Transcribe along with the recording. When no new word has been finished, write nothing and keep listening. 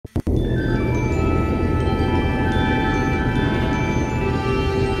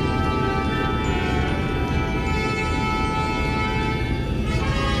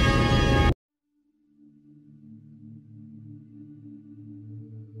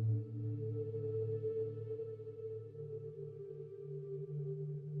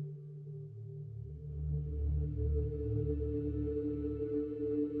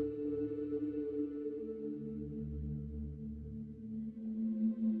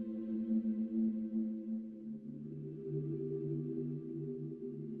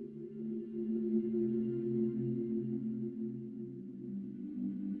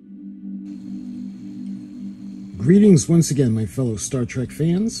Greetings once again, my fellow Star Trek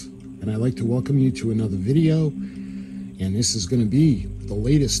fans, and I'd like to welcome you to another video. And this is going to be the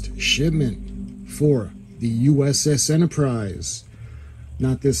latest shipment for the U.S.S. Enterprise.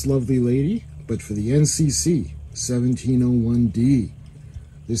 Not this lovely lady, but for the NCC 1701D.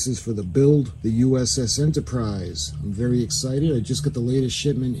 This is for the build the U.S.S. Enterprise. I'm very excited. I just got the latest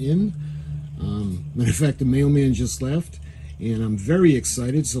shipment in. Matter of fact, the mailman just left. And I'm very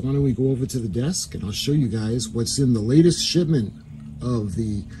excited, so why don't we go over to the desk and I'll show you guys what's in the latest shipment of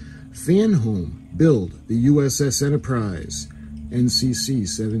the FanHome build, the U.S.S. Enterprise, NCC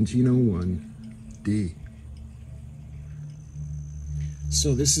 1701D.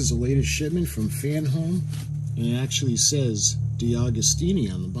 So this is the latest shipment from FanHome, and it actually says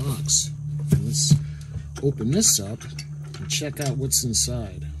D'Agostini on the box. Let's open this up and check out what's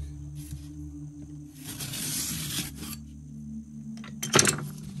inside.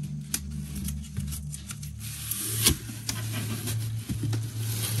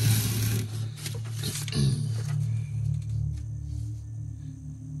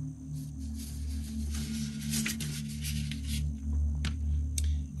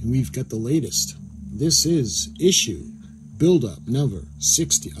 And we've got the latest. This is issue build-up number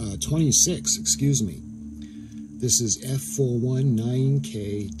 26, excuse me. This is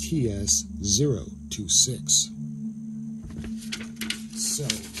F419KTS026. So,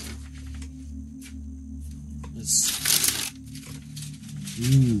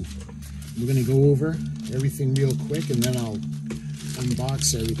 we're going to go over everything real quick and then I'll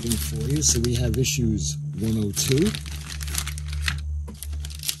unbox everything for you. So we have issues 102.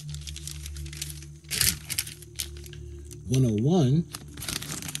 101,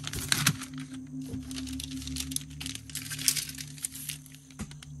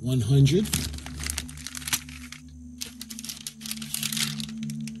 100,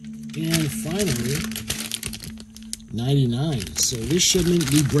 and finally 99. So this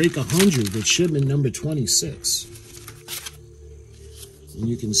shipment, we break 100 with shipment number 26. And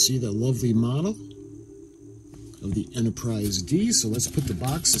you can see the lovely model of the Enterprise D. So let's put the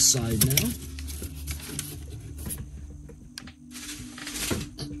box aside now.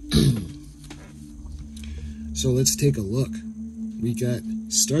 So let's take a look. We got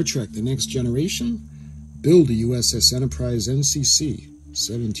Star Trek The Next Generation, build a U.S.S. Enterprise NCC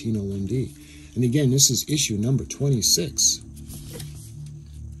 1701D. And again, this is issue number 26.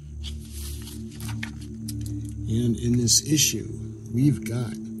 And in this issue, we've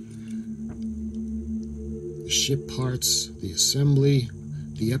got the ship parts, the assembly,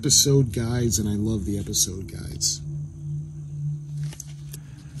 the episode guides, and I love the episode guides.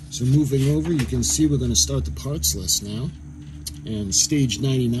 So moving over, you can see we're going to start the parts list now. And stage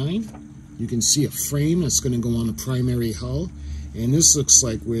 99, you can see a frame that's going to go on the primary hull. And this looks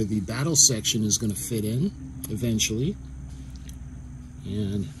like where the battle section is going to fit in eventually.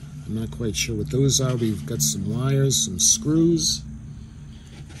 And I'm not quite sure what those are. We've got some wires, some screws.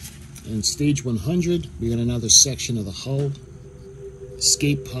 And stage 100, we got another section of the hull,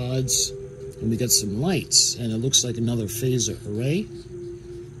 escape pods, and we got some lights. And it looks like another phaser array.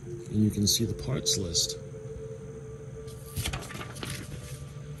 And you can see the parts list.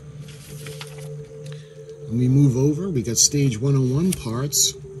 When we move over, we got stage 101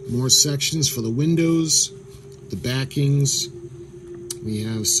 parts, more sections for the windows, the backings. We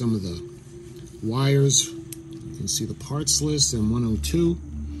have some of the wires. You can see the parts list in 102.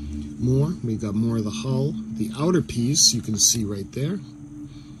 More, we got more of the hull. The outer piece, you can see right there.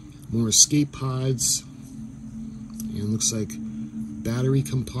 More escape pods. And it looks like battery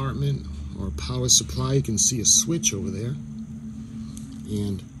compartment or power supply. You can see a switch over there,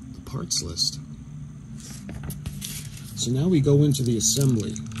 and the parts list. So now we go into the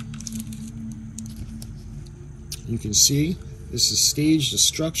assembly. You can see this is staged. The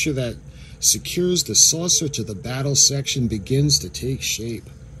structure that secures the saucer to the battle section begins to take shape.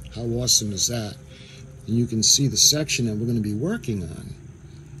 How awesome is that? And you can see the section that we're going to be working on.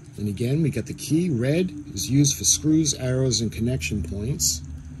 And again, we got the key. Red is used for screws, arrows, and connection points.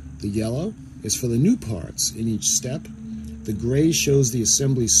 The yellow is for the new parts in each step. The gray shows the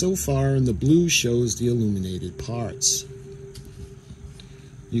assembly so far, and the blue shows the illuminated parts.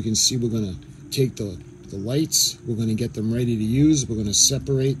 You can see we're going to take the lights, we're going to get them ready to use. We're going to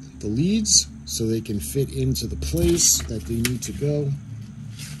separate the leads so they can fit into the place that they need to go.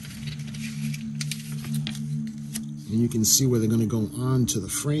 And you can see where they're going to go onto the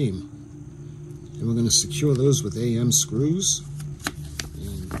frame. And we're going to secure those with AM screws.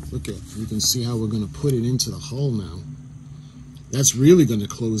 And look at, you can see how we're going to put it into the hull now. That's really going to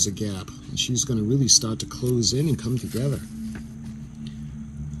close a gap. And she's going to really start to close in and come together.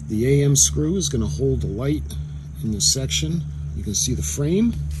 The AM screw is going to hold the light in this section. You can see the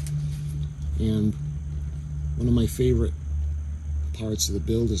frame, and one of my favorite parts of the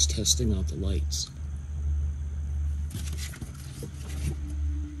build is testing out the lights.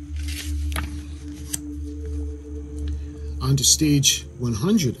 On to stage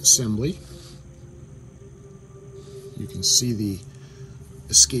 100 assembly. You can see the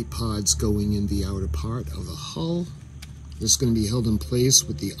escape pods going in the outer part of the hull. This is going to be held in place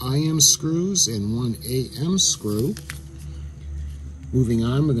with the IM screws and one AM screw. Moving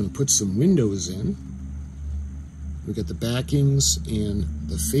on, we're going to put some windows in. We've got the backings and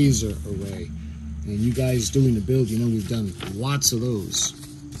the phaser array. And you guys doing the build, you know we've done lots of those.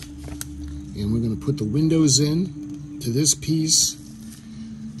 And we're going to put the windows in to this piece.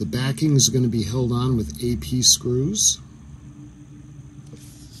 The backings are going to be held on with AP screws.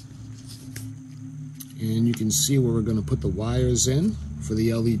 And you can see where we're going to put the wires in for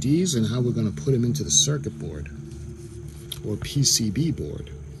the LEDs and how we're going to put them into the circuit board or PCB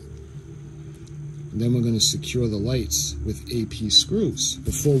board. And then we're going to secure the lights with AP screws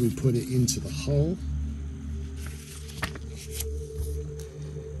before we put it into the hull.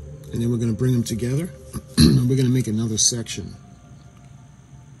 And then we're going to bring them together and we're going to make another section.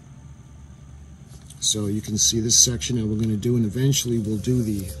 So you can see this section that we're going to do, and eventually we'll do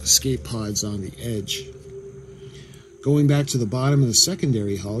the escape pods on the edge. Going back to the bottom of the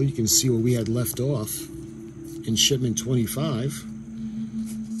secondary hull, you can see where we had left off in shipment 25.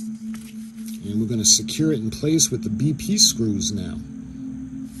 And we're going to secure it in place with the BP screws now.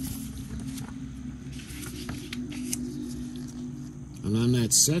 And on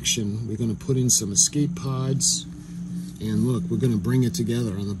that section, we're going to put in some escape pods. And look, we're going to bring it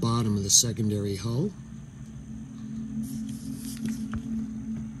together on the bottom of the secondary hull.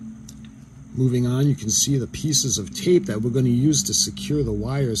 Moving on, you can see the pieces of tape that we're going to use to secure the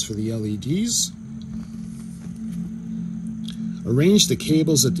wires for the LEDs. Arrange the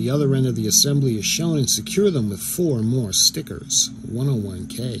cables at the other end of the assembly as shown and secure them with 4 more stickers,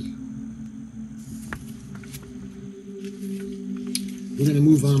 101K. We're going to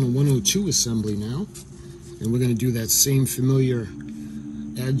move on to 102 assembly now. And we're going to do that same familiar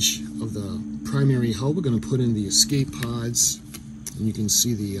edge of the primary hull. We're going to put in the escape pods, and you can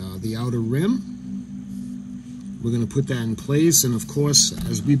see the outer rim. We're going to put that in place, and of course,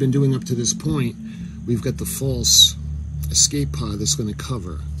 as we've been doing up to this point, we've got the false escape pod that's going to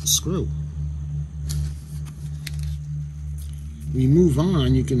cover the screw. We move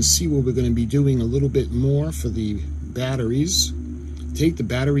on, you can see where we're going to be doing a little bit more for the batteries. Take the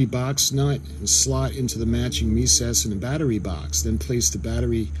battery box nut and slot into the matching recess in the battery box. Then place the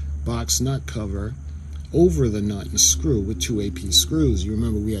battery box nut cover over the nut and screw with 2 AP screws. You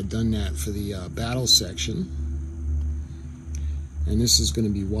remember we had done that for the battle section. And this is going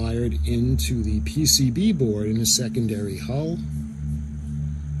to be wired into the PCB board in the secondary hull.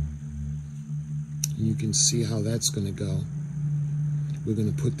 You can see how that's going to go. We're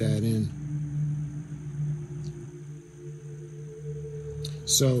going to put that in.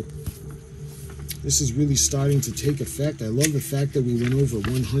 So this is really starting to take effect. I love the fact that we went over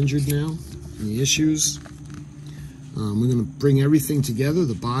 100 now in the issues. We're going to bring everything together.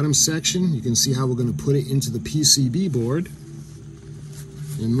 The bottom section, you can see how we're going to put it into the PCB board.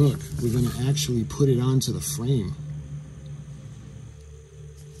 And look, we're going to actually put it onto the frame.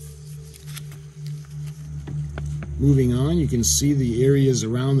 Moving on, you can see the areas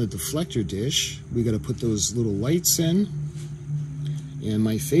around the deflector dish. We got to put those little lights in. And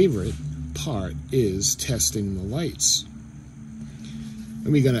my favorite part is testing the lights.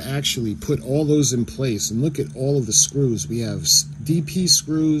 And we got to actually put all those in place. And look at all of the screws. We have DP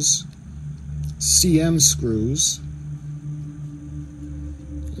screws, CM screws,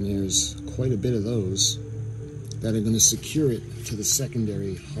 and there's quite a bit of those that are going to secure it to the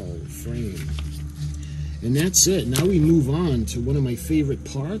secondary hull frame. And that's it. Now we move on to one of my favorite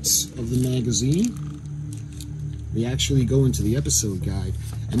parts of the magazine. We actually go into the episode guide.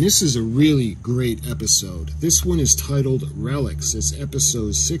 And this is a really great episode. This one is titled Relics. It's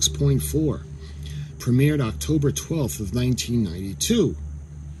episode 6.4. Premiered October 12th of 1992.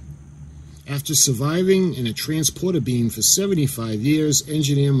 After surviving in a transporter beam for 75 years,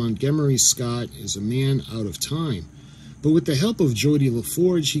 engineer Montgomery Scott is a man out of time. But with the help of Geordie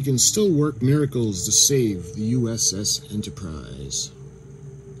LaForge, he can still work miracles to save the U.S.S. Enterprise.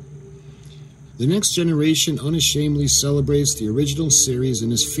 The Next Generation unashamedly celebrates the original series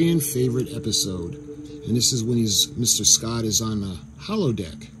in his fan-favorite episode. And this is when Mr. Scott is on the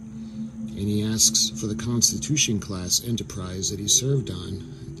holodeck. And he asks for the Constitution-class Enterprise that he served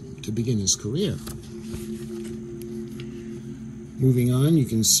on to begin his career. Moving on, you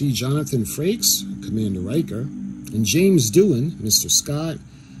can see Jonathan Frakes, Commander Riker, And James Doohan, Mr. Scott,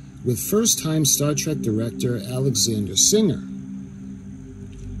 with first-time Star Trek director Alexander Singer.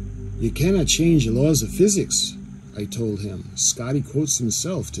 "You cannot change the laws of physics," I told him. Scotty quotes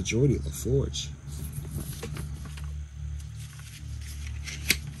himself to Geordi LaForge.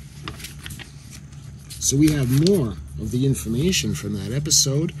 So we have more of the information from that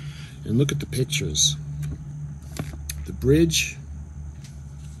episode, and look at the pictures. The bridge.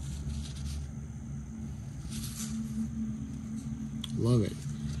 Love it.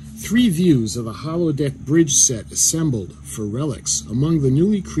 3 views of a holodeck bridge set assembled for relics. Among the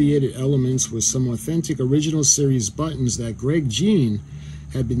newly created elements were some authentic original series buttons that Greg Jean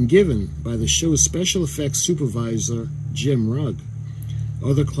had been given by the show's special effects supervisor, Jim Rugg.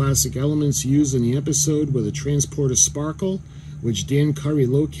 Other classic elements used in the episode were the transporter Sparkle, which Dan Curry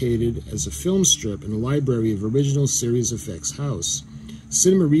located as a film strip in the library of original series effects house,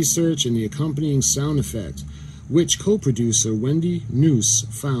 cinema research, and the accompanying sound effect, which co-producer Wendy Noose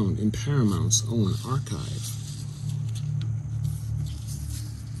found in Paramount's own archive.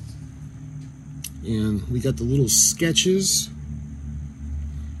 And we got the little sketches,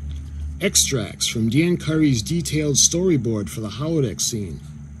 extracts from Dan Curry's detailed storyboard for the holodeck scene.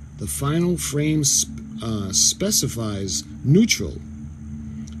 The final frame specifies neutral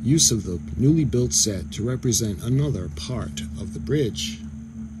use of the newly built set to represent another part of the bridge.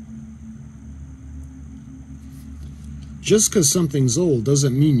 Just because something's old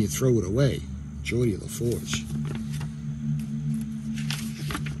doesn't mean you throw it away. Geordi LaForge.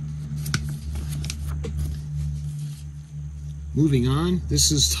 Moving on,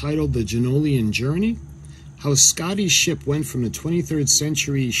 this is titled The Genolian Journey. How Scotty's ship went from the 23rd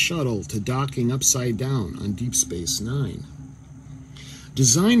century shuttle to docking upside down on Deep Space Nine.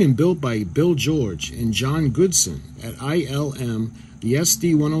 Designed and built by Bill George and John Goodson at ILM, the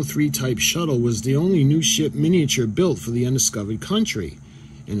SD-103 type shuttle was the only new ship miniature built for the undiscovered country,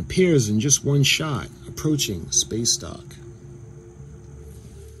 and appears in just one shot, approaching space dock.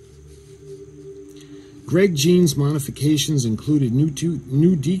 Greg Jean's modifications included new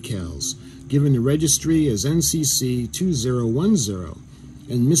decals, given the registry as NCC 2010,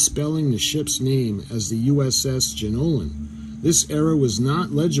 and misspelling the ship's name as the U.S.S. Jenolan. This error was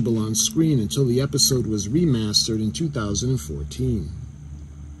not legible on screen until the episode was remastered in 2014.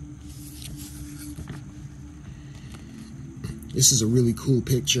 This is a really cool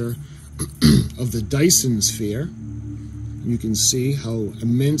picture of the Dyson sphere. You can see how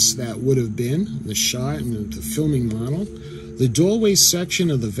immense that would have been, the shot and the filming model. The doorway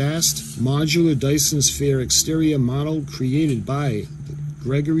section of the vast modular Dyson sphere exterior model created by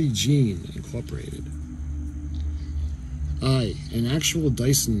Gregory Jean Incorporated. An actual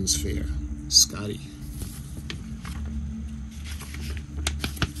Dyson sphere. Scotty.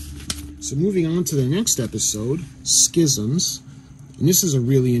 So moving on to the next episode, Schisms. And this is a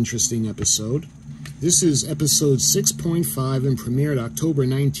really interesting episode. This is episode 6.5 and premiered October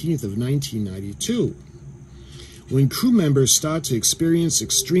 19th of 1992. When crew members start to experience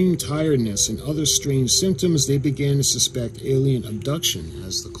extreme tiredness and other strange symptoms, they began to suspect alien abduction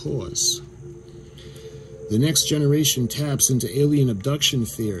as the cause. The Next Generation taps into alien abduction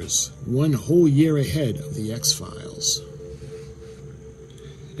fears, 1 whole year ahead of the X-Files.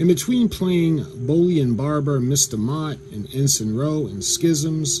 In between playing Boley and Barber, Mr. Mott, and Ensign Rowe in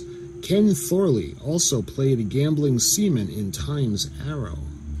Schisms, Ken Thorley also played a gambling seaman in Time's Arrow.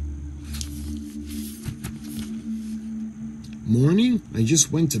 Morning, I just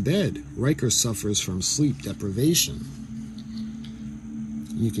went to bed. Riker suffers from sleep deprivation.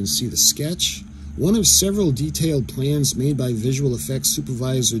 You can see the sketch. One of several detailed plans made by visual effects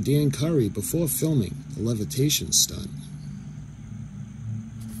supervisor Dan Curry before filming the levitation stunt.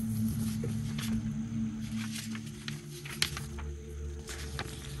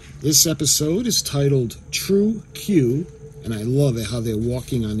 This episode is titled True Q, and I love it how they're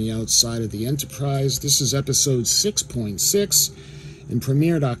walking on the outside of the Enterprise. This is episode 6.6 and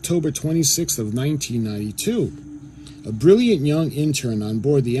premiered October 26th of 1992. A brilliant young intern on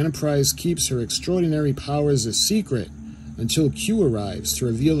board the Enterprise keeps her extraordinary powers a secret until Q arrives to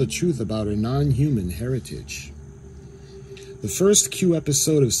reveal the truth about her non-human heritage. The first Q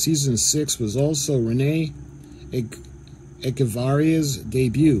episode of Season 6 was also Renee Echevarria's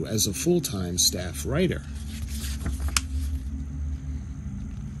debut as a full-time staff writer.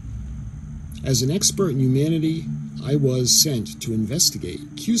 As an expert in humanity, I was sent to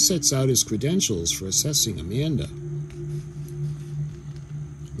investigate. Q sets out his credentials for assessing Amanda.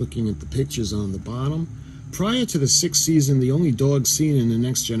 Looking at the pictures on the bottom, prior to the 6th season, the only dogs seen in The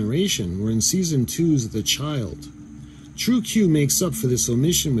Next Generation were in Season 2's The Child. True Q makes up for this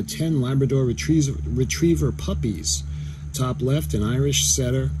omission with 10 Labrador Retriever puppies. Top left, an Irish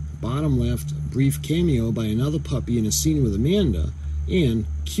setter. Bottom left, a brief cameo by another puppy in a scene with Amanda. And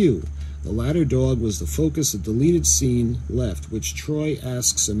Q. The latter dog was the focus of deleted scene left, which Troy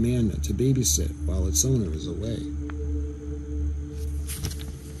asks Amanda to babysit while its owner is away.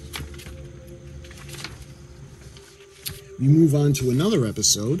 We move on to another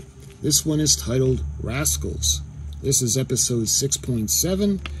episode. This one is titled Rascals. This is episode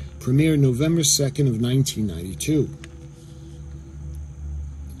 6.7, premiered November 2nd of 1992.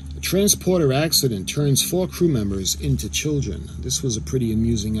 A transporter accident turns 4 crew members into children. This was a pretty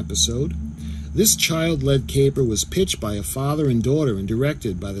amusing episode. This child-led caper was pitched by a father and daughter and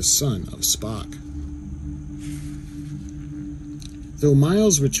directed by the son of Spock. Though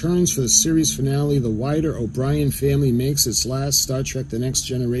Miles returns for the series finale, the wider O'Brien family makes its last Star Trek The Next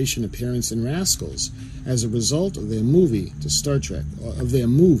Generation appearance in Rascals as a result of their move to Star Trek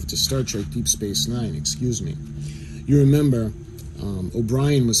Deep Space Nine, You remember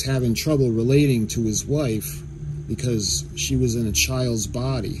O'Brien was having trouble relating to his wife because she was in a child's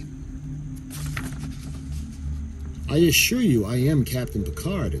body. I assure you I am Captain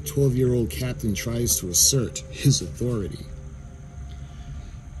Picard, a 12-year-old captain tries to assert his authority.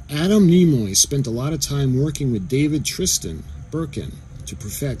 Adam Nimoy spent a lot of time working with David Tristan Birkin to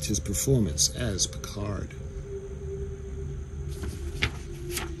perfect his performance as Picard.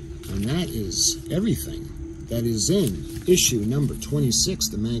 And that is everything that is in issue number 26,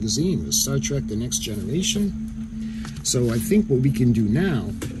 the magazine, with Star Trek The Next Generation. So I think what we can do now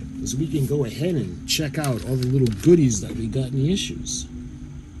is we can go ahead and check out all the little goodies that we got in the issues.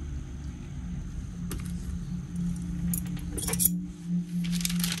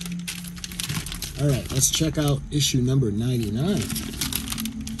 All right, let's check out issue number 99.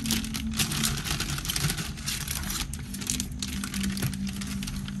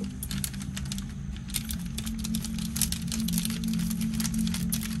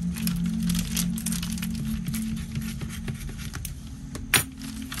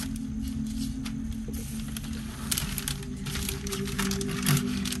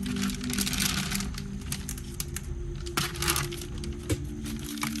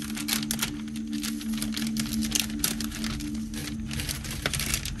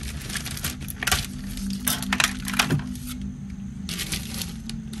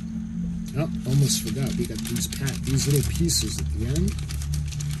 Oh, almost forgot. We got these little pieces at the end.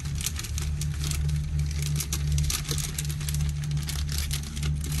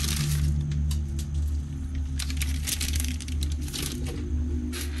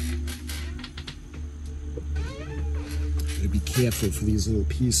 Gotta be careful for these little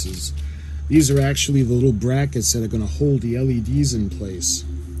pieces. These are actually the little brackets that are going to hold the LEDs in place.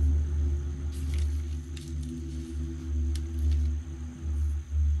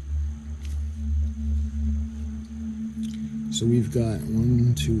 So we've got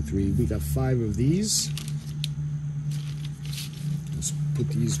 1, 2, 3, we got 5 of these. Let's put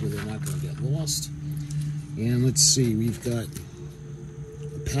these where they're not going to get lost. And let's see, we've got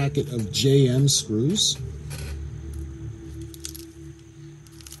a packet of JM screws.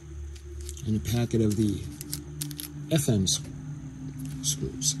 And a packet of the FM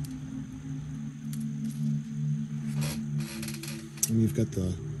screws. And we've got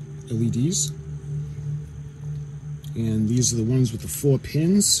the LEDs. And these are the ones with the 4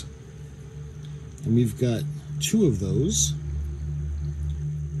 pins. And we've got 2 of those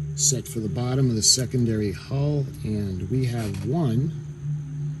set for the bottom of the secondary hull. And we have one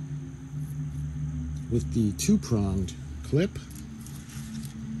with the 2-pronged clip.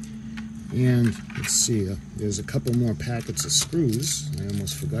 And let's see, there's a couple more packets of screws. I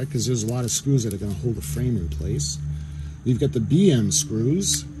almost forgot because there's a lot of screws that are going to hold the frame in place. We've got the BM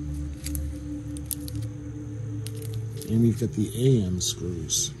screws. And we've got the AM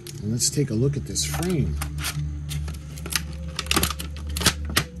screws. And let's take a look at this frame.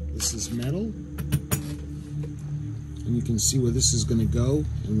 This is metal. And you can see where this is going to go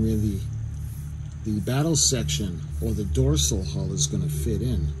and where the battle section or the dorsal hull is going to fit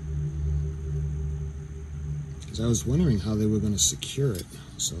in. Because I was wondering how they were going to secure it.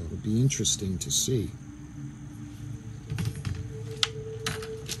 So it'll be interesting to see.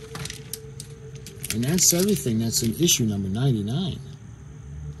 And that's everything that's in issue number 99.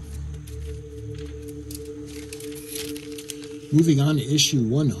 Moving on to issue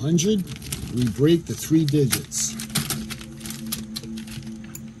 100, we break the 3 digits.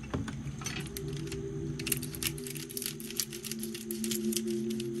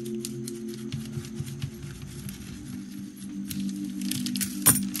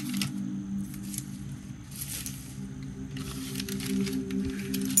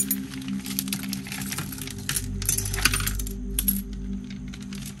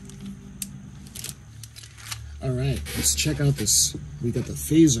 All right, let's check out this. We got the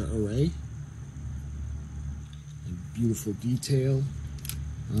phaser array. A beautiful detail.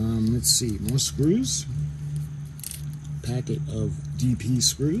 Let's see, more screws. Packet of DP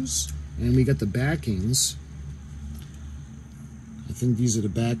screws. And we got the backings. I think these are the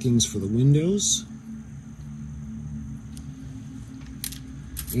backings for the windows.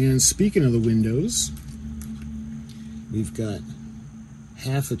 And speaking of the windows, we've got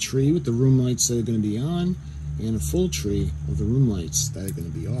half a tree with the room lights that are going to be on, and a full tree of the room lights that are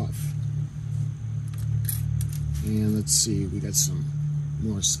going to be off. And let's see, we got some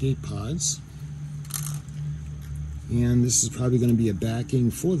more escape pods. And this is probably going to be a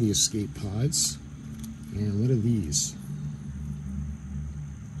backing for the escape pods. And what are these?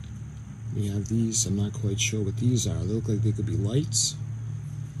 We have these, I'm not quite sure what these are. They look like they could be lights.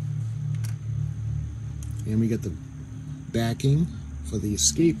 And we got the backing for the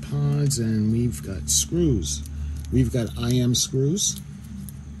escape pods, and we've got screws. We've got IM screws,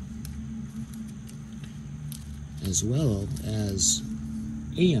 as well as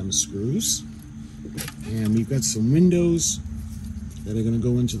AM screws. And we've got some windows that are going to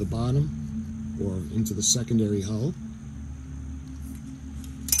go into the bottom or into the secondary hull.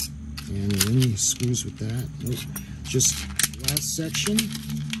 And any screws with that? Nope. Just last section,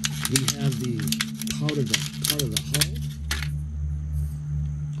 we have the part of the hull.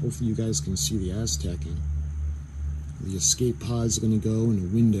 Hopefully you guys can see the Aztecing. The escape pods are going to go in the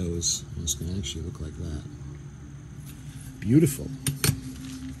windows. It's going to actually look like that. Beautiful.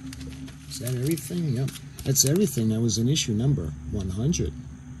 Is that everything? Yep. That's everything. That was in issue number 100.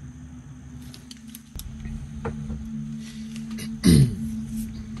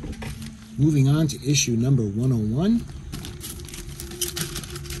 Moving on to issue number 101.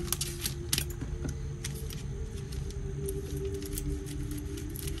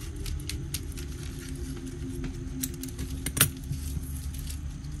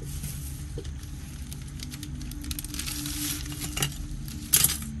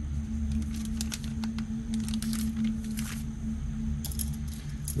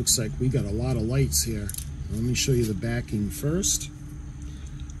 Looks like we got a lot of lights here. Let me show you the backing first.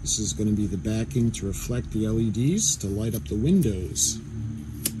 This is going to be the backing to reflect the LEDs to light up the windows.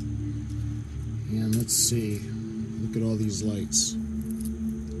 And let's see, look at all these lights.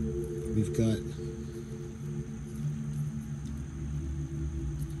 We've got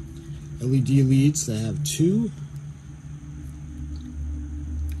LED leads that have 2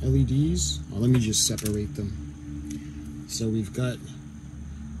 LEDs. Oh, let me just separate them. So we've got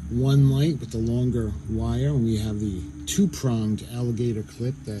one light with the longer wire, and we have the 2-pronged alligator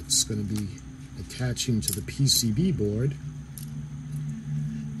clip that's going to be attaching to the PCB board.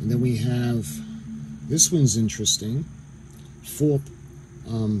 And then we have, this one's interesting,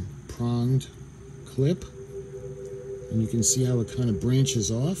 4-pronged clip, and you can see how it kind of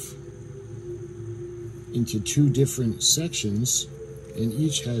branches off into 2 different sections, and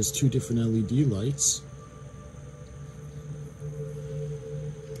each has 2 different LED lights.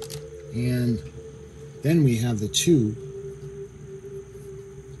 And then we have the 2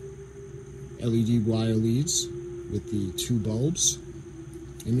 LED wire leads with the 2 bulbs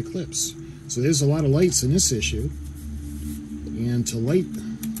and the clips. So there's a lot of lights in this issue. And to light,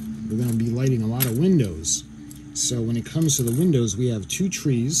 we're going to be lighting a lot of windows. So when it comes to the windows, we have 2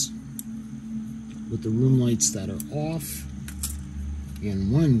 trees with the room lights that are off, and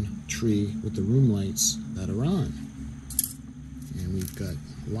 1 tree with the room lights that are on. And we've got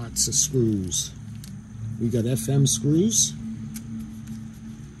lots of screws. We got FM screws,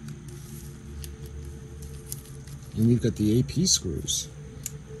 and we've got the AP screws.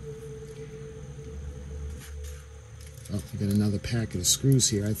 Oh, we got another packet of screws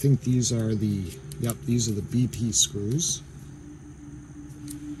here. I think these are the, yep, these are the BP screws.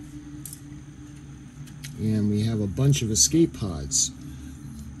 And we have a bunch of escape pods,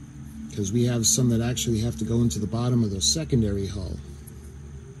 because we have some that actually have to go into the bottom of the secondary hull.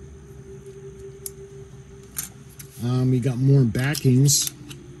 We got more backings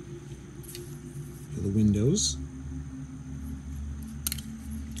for the windows.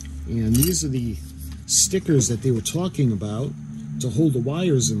 And these are the stickers that they were talking about to hold the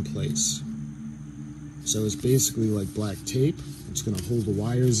wires in place. So it's basically like black tape. It's going to hold the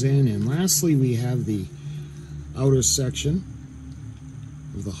wires in. And lastly, we have the outer section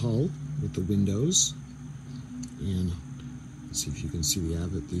of the hull with the windows. And let's see if you can see the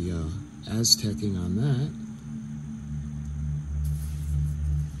Aztecing on that.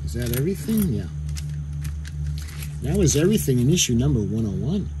 Is that everything? Yeah. That was everything in issue number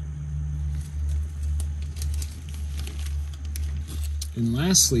 101. And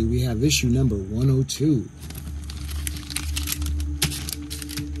lastly, we have issue number 102.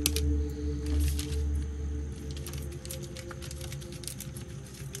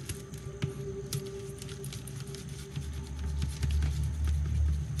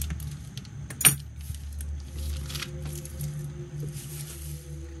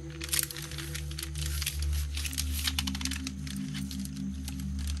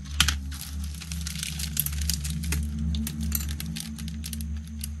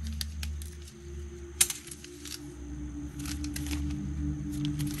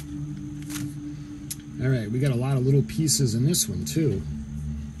 Alright, we got a lot of little pieces in this one too.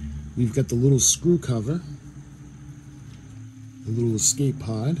 We've got the little screw cover, the little escape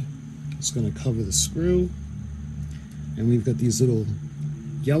pod. It's going to cover the screw. And we've got these little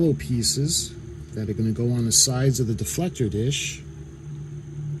yellow pieces that are going to go on the sides of the deflector dish.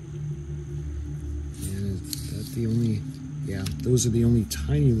 And that's the only, yeah, those are the only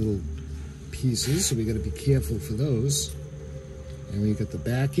tiny little pieces, so we got to be careful for those. And we've got the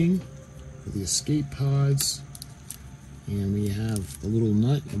backing for the escape pods. And we have the little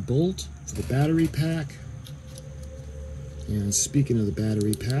nut and bolt for the battery pack. And speaking of the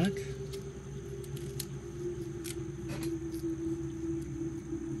battery pack,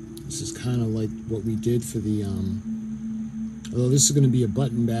 this is kind of like what we did for the, although this is going to be a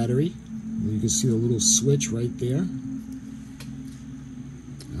button battery. You can see the little switch right there.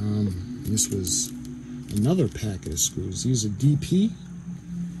 This was another packet of screws. These are DP,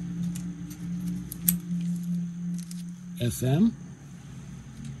 FM,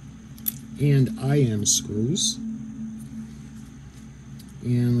 and IM screws.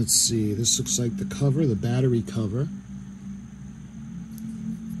 And let's see, this looks like the cover, the battery cover.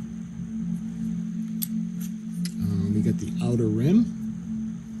 We got the outer rim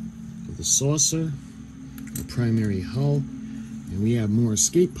of the saucer, the primary hull, and we have more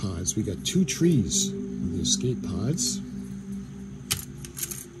escape pods. We got 2 trees of the escape pods.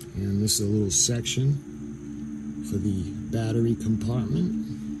 And this is a little section for the battery compartment.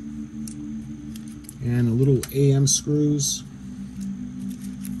 And a little AM screws,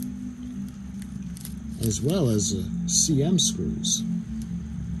 as well as CM screws.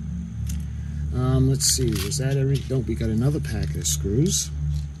 Let's see, is that every? Nope, we got another packet of screws.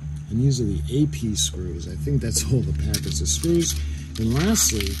 And these are the AP screws. I think that's all the packets of screws. And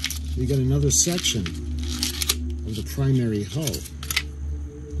lastly, we got another section of the primary hull.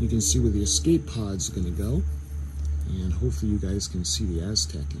 You can see where the escape pod's are going to go. And hopefully you guys can see the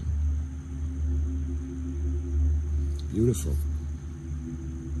Aztecing. Beautiful.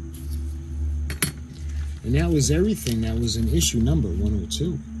 And that was everything that was in issue number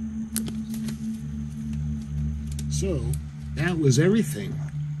 102. So, that was everything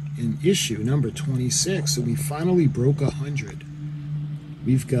in issue number 26. So we finally broke 100.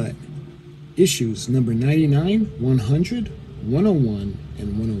 We've got issues number 99, 100, 101,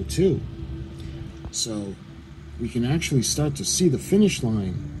 and 102. So, we can actually start to see the finish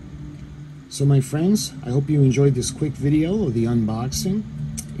line. So my friends, I hope you enjoyed this quick video of the unboxing.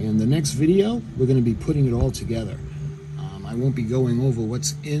 And the next video, we're going to be putting it all together. I won't be going over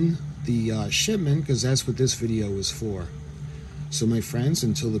what's in the shipment, because that's what this video is for. So my friends,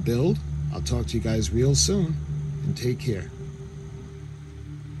 until the build, I'll talk to you guys real soon, and take care.